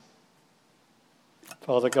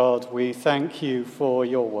Father God, we thank you for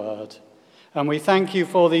your word, and we thank you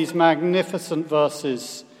for these magnificent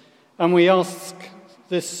verses, and we ask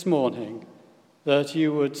this morning that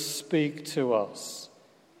you would speak to us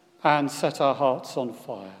and set our hearts on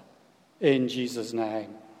fire. In Jesus'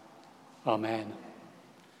 name, amen.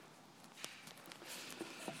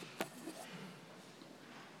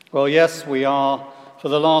 Well, yes, we are. For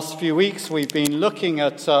the last few weeks, we've been looking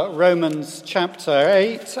at Romans chapter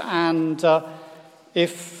 8, and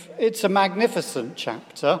if it's a magnificent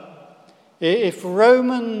chapter, if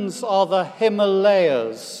Romans are the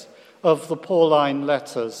Himalayas of the Pauline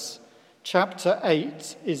letters, chapter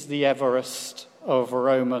 8 is the Everest of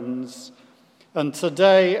Romans. And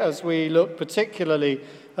today, as we look particularly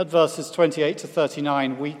at verses 28 to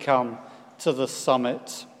 39, we come to the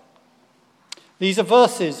summit. These are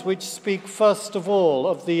verses which speak first of all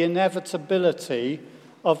of the inevitability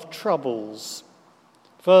of troubles.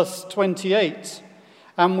 Verse 28,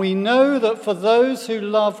 and we know that for those who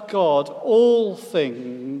love God, all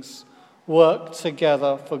things work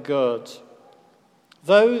together for good.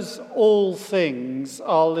 Those all things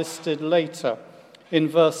are listed later in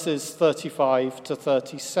verses 35 to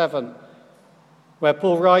 37, where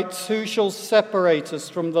Paul writes, who shall separate us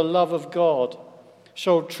from the love of God?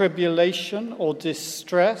 Shall tribulation or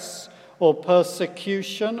distress or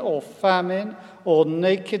persecution or famine or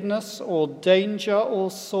nakedness or danger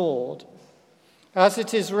or sword? As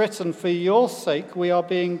it is written, for your sake we are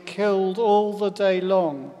being killed all the day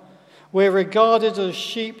long. We're regarded as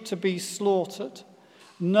sheep to be slaughtered.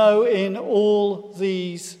 No, in all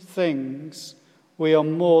these things we are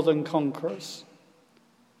more than conquerors.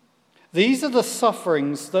 These are the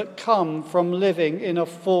sufferings that come from living in a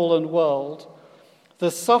fallen world.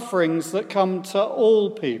 The sufferings that come to all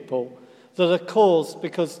people that are caused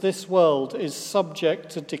because this world is subject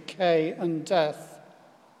to decay and death.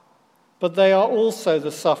 But they are also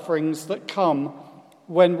the sufferings that come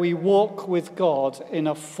when we walk with God in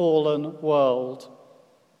a fallen world.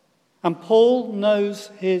 And Paul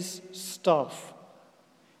knows his stuff.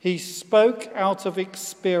 He spoke out of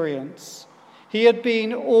experience. He had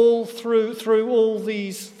been all through all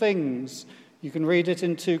these things. You can read it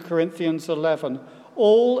in 2 Corinthians 11.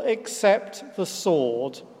 All except the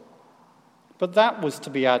sword. But that was to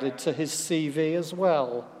be added to his CV as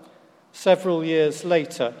well. Several years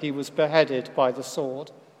later, he was beheaded by the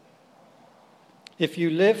sword. If you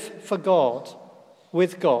live for God,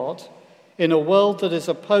 with God, in a world that is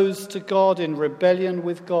opposed to God, in rebellion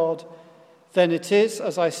with God, then it is,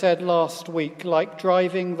 as I said last week, like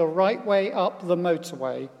driving the right way up the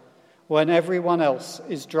motorway when everyone else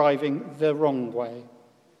is driving the wrong way.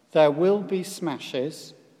 There will be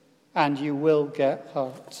smashes, and you will get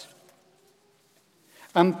hurt.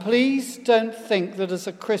 And please don't think that as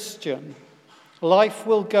a Christian, life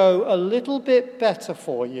will go a little bit better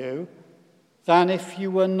for you than if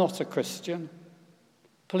you were not a Christian.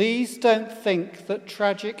 Please don't think that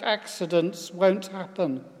tragic accidents won't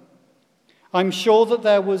happen. I'm sure that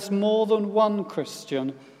there was more than one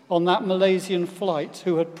Christian on that Malaysian flight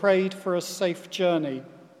who had prayed for a safe journey.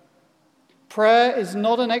 Prayer is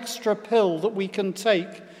not an extra pill that we can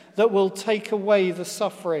take that will take away the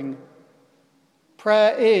suffering.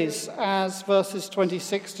 Prayer is, as verses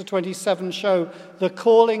 26 to 27 show, the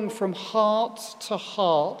calling from heart to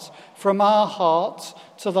heart, from our heart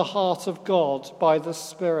to the heart of God by the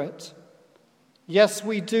Spirit. Yes,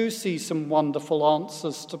 we do see some wonderful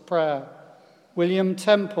answers to prayer. William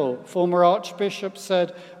Temple, former Archbishop,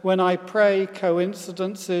 said, when I pray,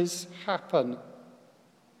 coincidences happen.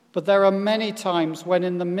 But there are many times when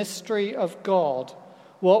in the mystery of God,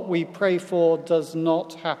 what we pray for does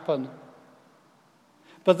not happen.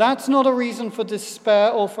 But that's not a reason for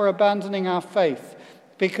despair or for abandoning our faith,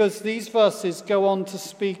 because these verses go on to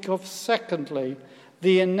speak of, secondly,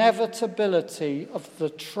 the inevitability of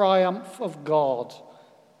the triumph of God.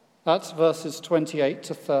 That's verses 28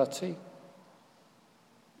 to 30.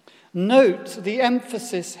 Note the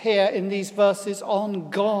emphasis here in these verses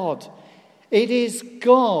on God. It is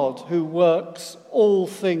God who works all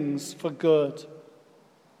things for good.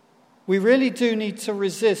 We really do need to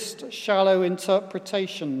resist shallow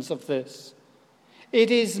interpretations of this.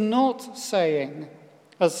 It is not saying,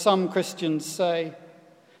 as some Christians say,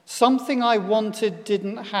 something I wanted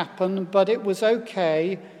didn't happen, but it was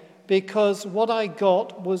okay because what I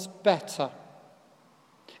got was better.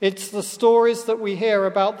 It's the stories that we hear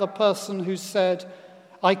about the person who said,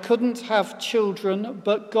 I couldn't have children,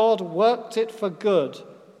 but God worked it for good.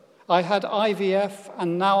 I had IVF,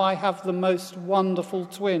 and now I have the most wonderful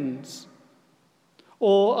twins.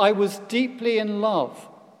 Or I was deeply in love,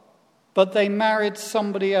 but they married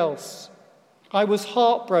somebody else. I was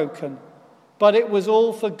heartbroken, but it was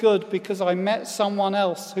all for good because I met someone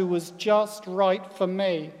else who was just right for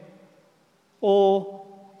me. Or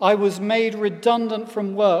I was made redundant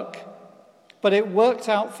from work, but it worked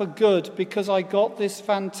out for good because I got this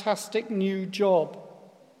fantastic new job.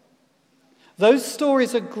 Those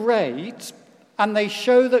stories are great, and they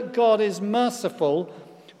show that God is merciful,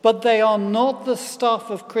 but they are not the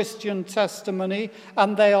stuff of Christian testimony,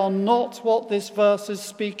 and they are not what this verse is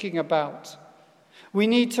speaking about. We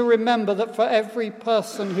need to remember that for every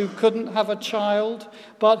person who couldn't have a child,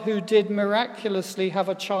 but who did miraculously have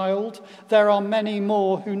a child, there are many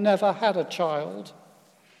more who never had a child.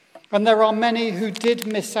 And there are many who did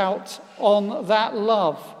miss out on that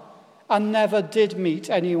love and never did meet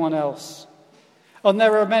anyone else. And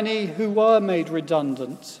there are many who were made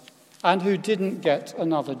redundant and who didn't get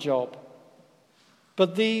another job.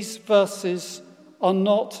 But these verses are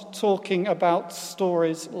not talking about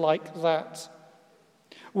stories like that.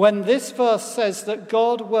 When this verse says that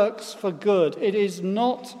God works for good, it is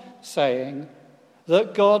not saying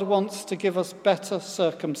that God wants to give us better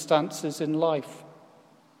circumstances in life.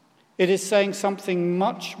 It is saying something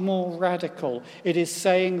much more radical. It is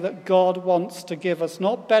saying that God wants to give us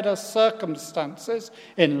not better circumstances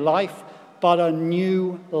in life, but a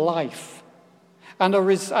new life. And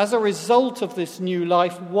as a result of this new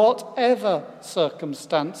life, whatever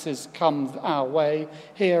circumstances come our way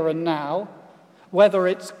here and now, whether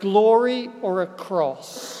it's glory or a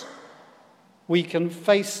cross, we can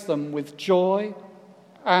face them with joy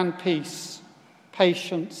and peace,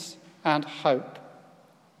 patience and hope.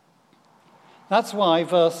 That's why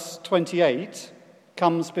verse 28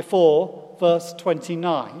 comes before verse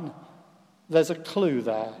 29. There's a clue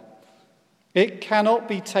there. It cannot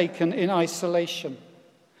be taken in isolation.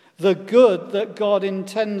 The good that God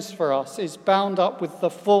intends for us is bound up with the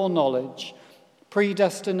foreknowledge,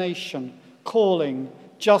 predestination, calling,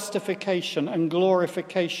 justification, and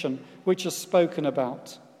glorification which are spoken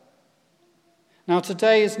about. Now,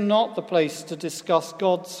 today is not the place to discuss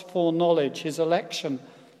God's foreknowledge, his election,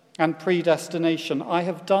 and predestination. I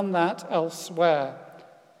have done that elsewhere.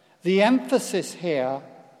 The emphasis here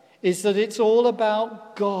is that it's all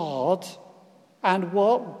about God and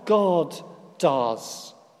what God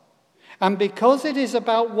does. And because it is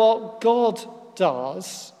about what God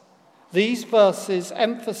does, these verses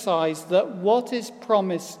emphasize that what is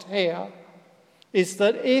promised here is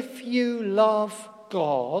that if you love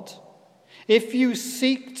God, if you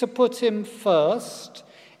seek to put him first,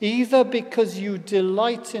 either because you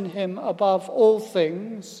delight in him above all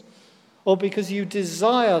things, or because you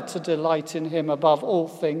desire to delight in him above all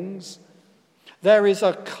things, there is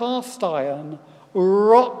a cast iron,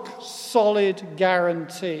 rock-solid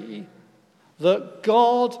guarantee that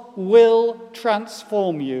God will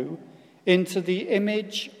transform you into the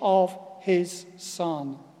image of his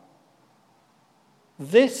Son.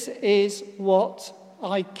 This is what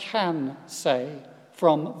I can say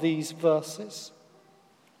from these verses.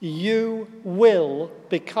 You will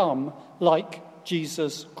become like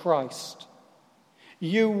Jesus Christ.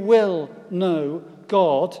 You will know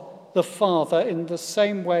God the Father in the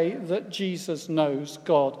same way that Jesus knows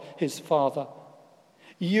God his Father.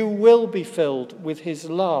 You will be filled with his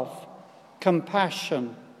love,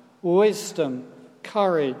 compassion, wisdom,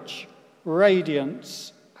 courage,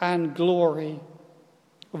 radiance, and glory.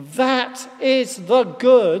 That is the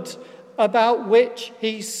good about which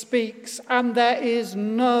he speaks, and there is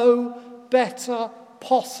no better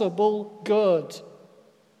possible good.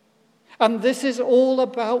 And this is all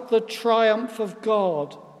about the triumph of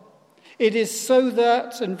God. It is so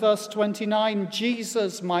that, in verse 29,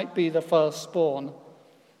 Jesus might be the firstborn.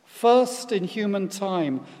 First in human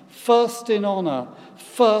time, first in honor,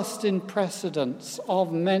 first in precedence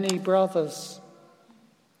of many brothers.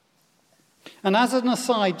 And as an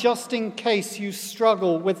aside, just in case you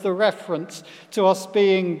struggle with the reference to us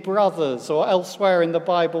being brothers or elsewhere in the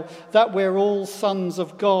Bible, that we're all sons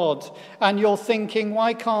of God, and you're thinking,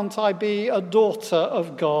 why can't I be a daughter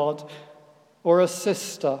of God or a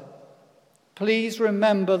sister? Please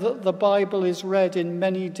remember that the Bible is read in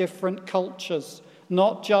many different cultures,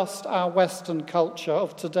 not just our Western culture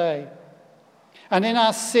of today. And in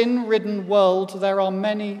our sin-ridden world, there are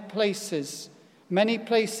many places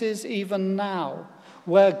even now,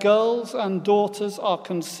 where girls and daughters are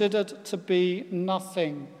considered to be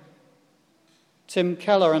nothing. Tim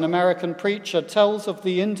Keller, an American preacher, tells of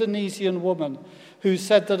the Indonesian woman who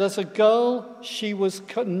said that as a girl, she was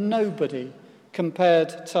nobody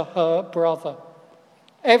compared to her brother.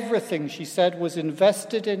 Everything, she said, was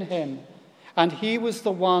invested in him, and he was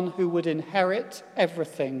the one who would inherit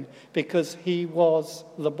everything because he was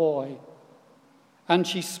the boy. And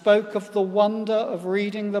she spoke of the wonder of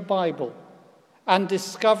reading the Bible and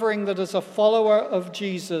discovering that as a follower of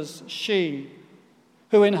Jesus, she,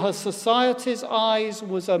 who in her society's eyes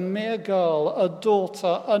was a mere girl, a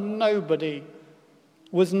daughter, a nobody,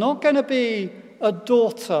 was not going to be a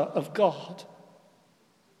daughter of God,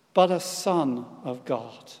 but a son of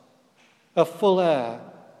God, a full heir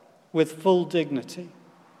with full dignity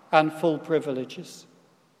and full privileges.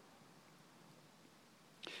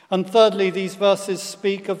 And thirdly, these verses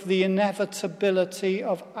speak of the inevitability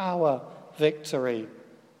of our victory.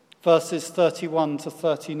 Verses 31 to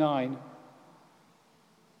 39.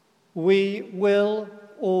 We will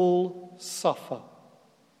all suffer.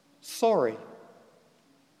 Sorry.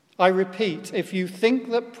 I repeat, if you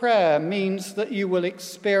think that prayer means that you will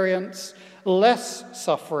experience less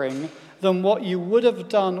suffering than what you would have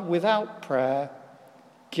done without prayer,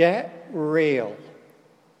 get real.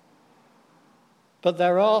 But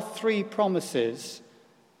there are 3 promises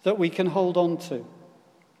that we can hold on to.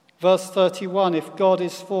 Verse 31, if God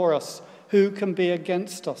is for us, who can be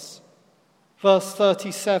against us? Verse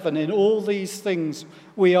 37, in all these things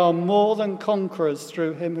we are more than conquerors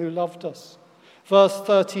through him who loved us. Verse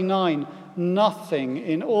 39, nothing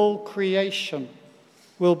in all creation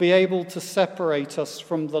will be able to separate us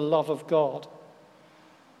from the love of God.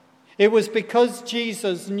 It was because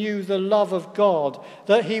Jesus knew the love of God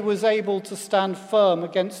that he was able to stand firm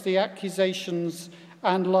against the accusations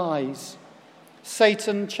and lies.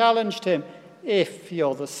 Satan challenged him, if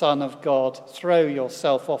you're the Son of God, throw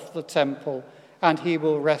yourself off the temple and he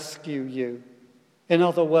will rescue you. In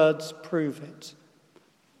other words, prove it.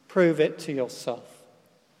 Prove it to yourself.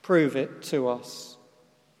 Prove it to us.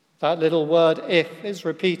 That little word, if, is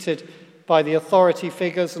repeated by the authority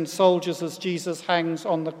figures and soldiers as Jesus hangs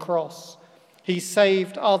on the cross. He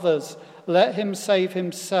saved others. Let him save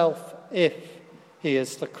himself if he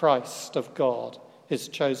is the Christ of God, his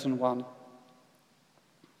chosen one.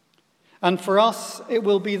 And for us, it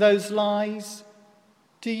will be those lies.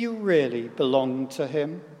 Do you really belong to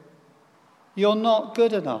him? You're not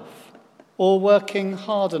good enough or working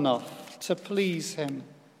hard enough to please him.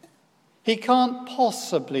 He can't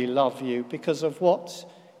possibly love you because of what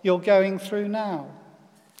you're going through now.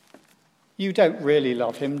 You don't really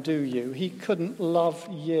love him, do you? He couldn't love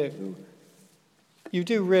you. You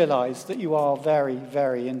do realize that you are very,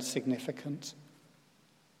 very insignificant.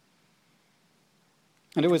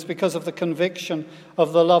 And it was because of the conviction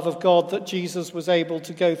of the love of God that Jesus was able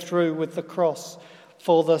to go through with the cross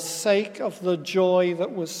for the sake of the joy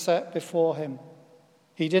that was set before him.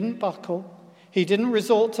 He didn't buckle. He didn't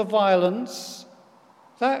resort to violence.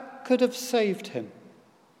 That could have saved him.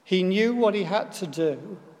 He knew what he had to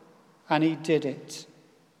do, and he did it.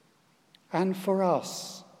 And for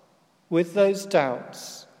us, with those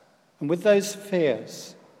doubts and with those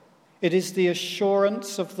fears, it is the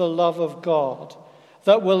assurance of the love of God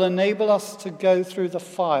that will enable us to go through the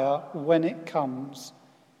fire when it comes.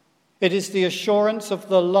 It is the assurance of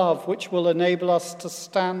the love which will enable us to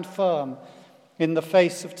stand firm in the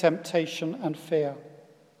face of temptation and fear.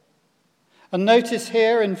 And notice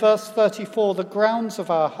here in verse 34, the grounds of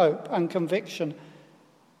our hope and conviction.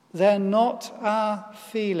 They're not our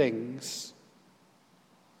feelings.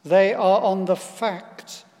 They are on the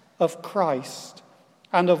fact of Christ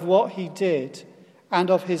and of what he did and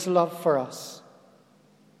of his love for us.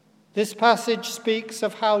 This passage speaks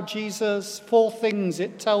of how Jesus, 4 things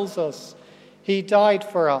it tells us. He died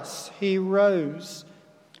for us. He rose.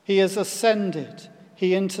 He has ascended.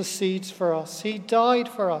 He intercedes for us. He died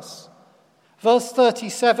for us. Verse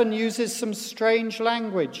 37 uses some strange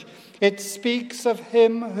language. It speaks of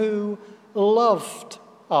him who loved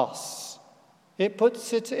us. It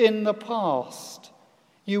puts it in the past.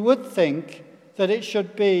 You would think that it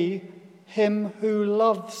should be him who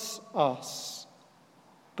loves us.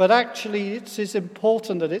 But actually, it is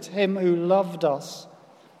important that it's him who loved us.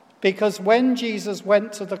 Because when Jesus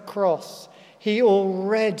went to the cross, he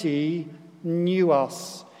already knew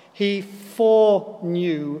us. He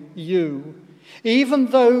foreknew you. Even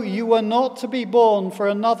though you were not to be born for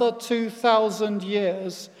another 2,000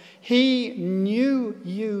 years, he knew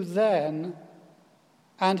you then,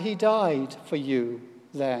 and he died for you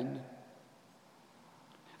then.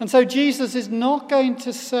 And so Jesus is not going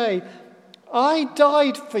to say, I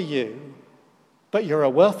died for you, but you're a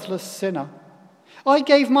worthless sinner. I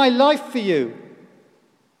gave my life for you,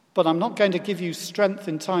 but I'm not going to give you strength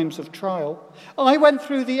in times of trial. I went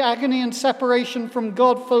through the agony and separation from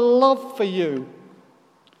God for love for you,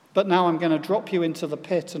 but now I'm going to drop you into the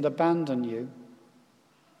pit and abandon you.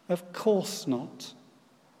 Of course not.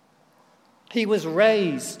 He was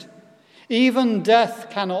raised. Even death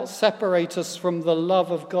cannot separate us from the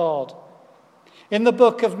love of God. In the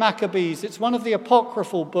book of Maccabees, it's one of the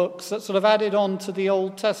apocryphal books that's sort of added on to the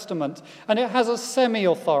Old Testament, and it has a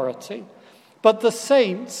semi-authority. But the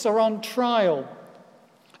saints are on trial.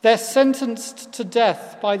 They're sentenced to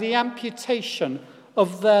death by the amputation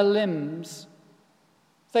of their limbs.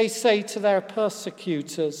 They say to their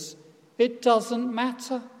persecutors, "It doesn't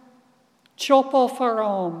matter. Chop off our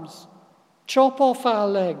arms, chop off our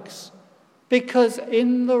legs, because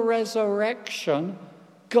in the resurrection,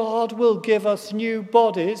 God will give us new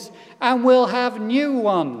bodies and we'll have new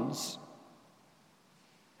ones."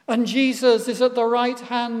 And Jesus is at the right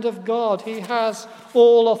hand of God. He has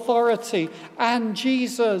all authority. And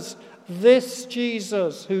Jesus, this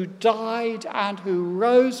Jesus who died and who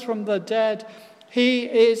rose from the dead, he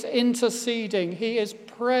is interceding. He is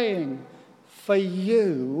praying for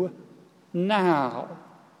you now.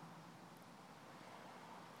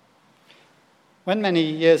 When many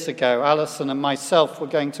years ago, Alison and myself were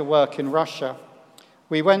going to work in Russia,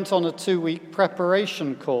 we went on a 2-week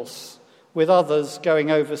preparation course with others going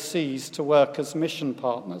overseas to work as mission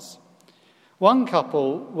partners. One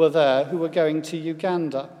couple were there who were going to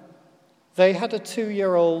Uganda. They had a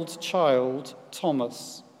 2-year-old child,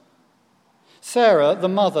 Thomas. Sarah, the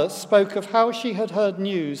mother, spoke of how she had heard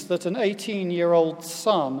news that an 18-year-old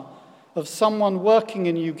son of someone working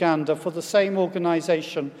in Uganda for the same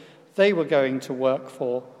organization they were going to work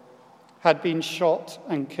for had been shot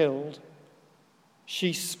and killed.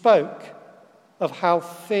 She spoke of how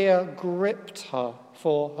fear gripped her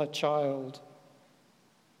for her child.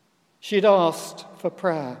 She'd asked for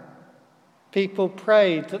prayer. People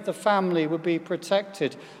prayed that the family would be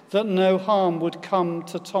protected, that no harm would come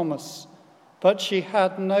to Thomas. But she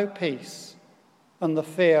had no peace, and the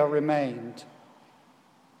fear remained.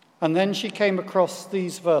 And then she came across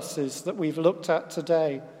these verses that we've looked at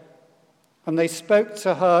today, and they spoke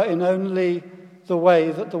to her in only the way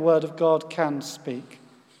that the Word of God can speak.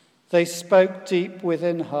 They spoke deep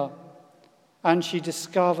within her, and she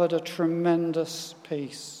discovered a tremendous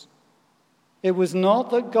peace. It was not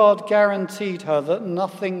that God guaranteed her that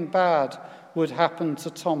nothing bad would happen to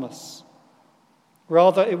Thomas.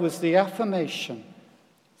 Rather, it was the affirmation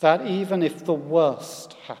that even if the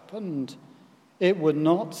worst happened, it would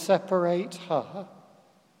not separate her,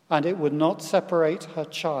 and it would not separate her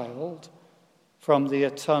child from the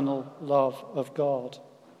eternal love of God.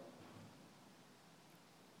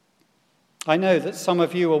 I know that some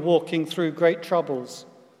of you are walking through great troubles.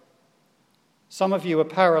 Some of you are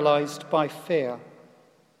paralyzed by fear.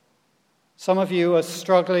 Some of you are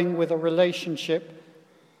struggling with a relationship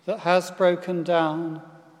that has broken down,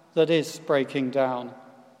 that is breaking down.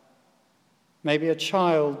 Maybe a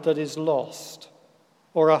child that is lost,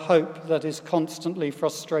 or a hope that is constantly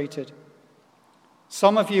frustrated.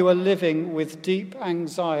 Some of you are living with deep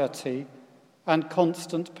anxiety and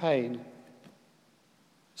constant pain.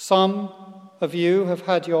 Some of you have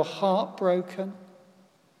had your heart broken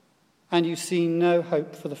and you see no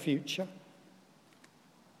hope for the future.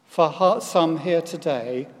 For some here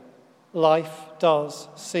today, life does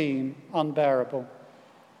seem unbearable.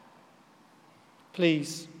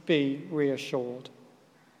 Please be reassured.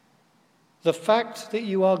 The fact that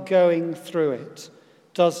you are going through it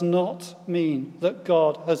does not mean that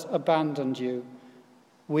God has abandoned you.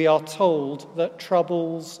 We are told that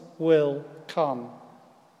troubles will come.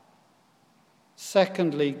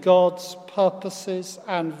 Secondly, God's purposes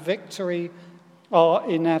and victory are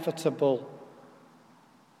inevitable.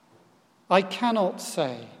 I cannot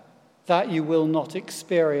say that you will not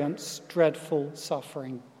experience dreadful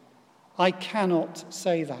suffering. I cannot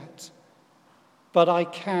say that. But I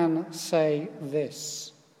can say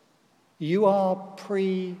this: you are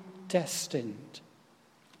predestined.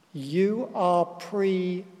 You are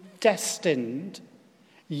predestined.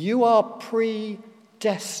 You are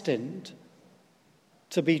predestined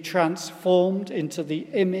to be transformed into the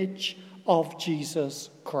image of Jesus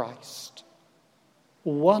Christ.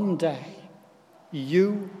 One day,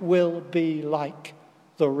 you will be like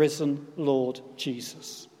the risen Lord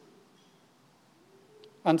Jesus.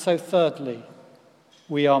 And so thirdly,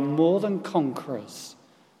 we are more than conquerors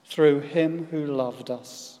through him who loved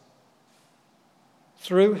us.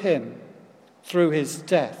 Through him, through his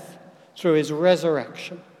death, through his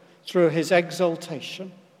resurrection, through his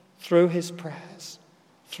exaltation, through his prayers,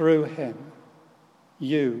 through him,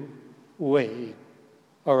 we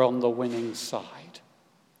are on the winning side.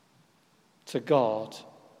 To God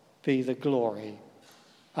be the glory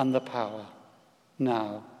and the power,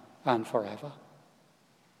 now and forever.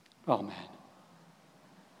 Amen.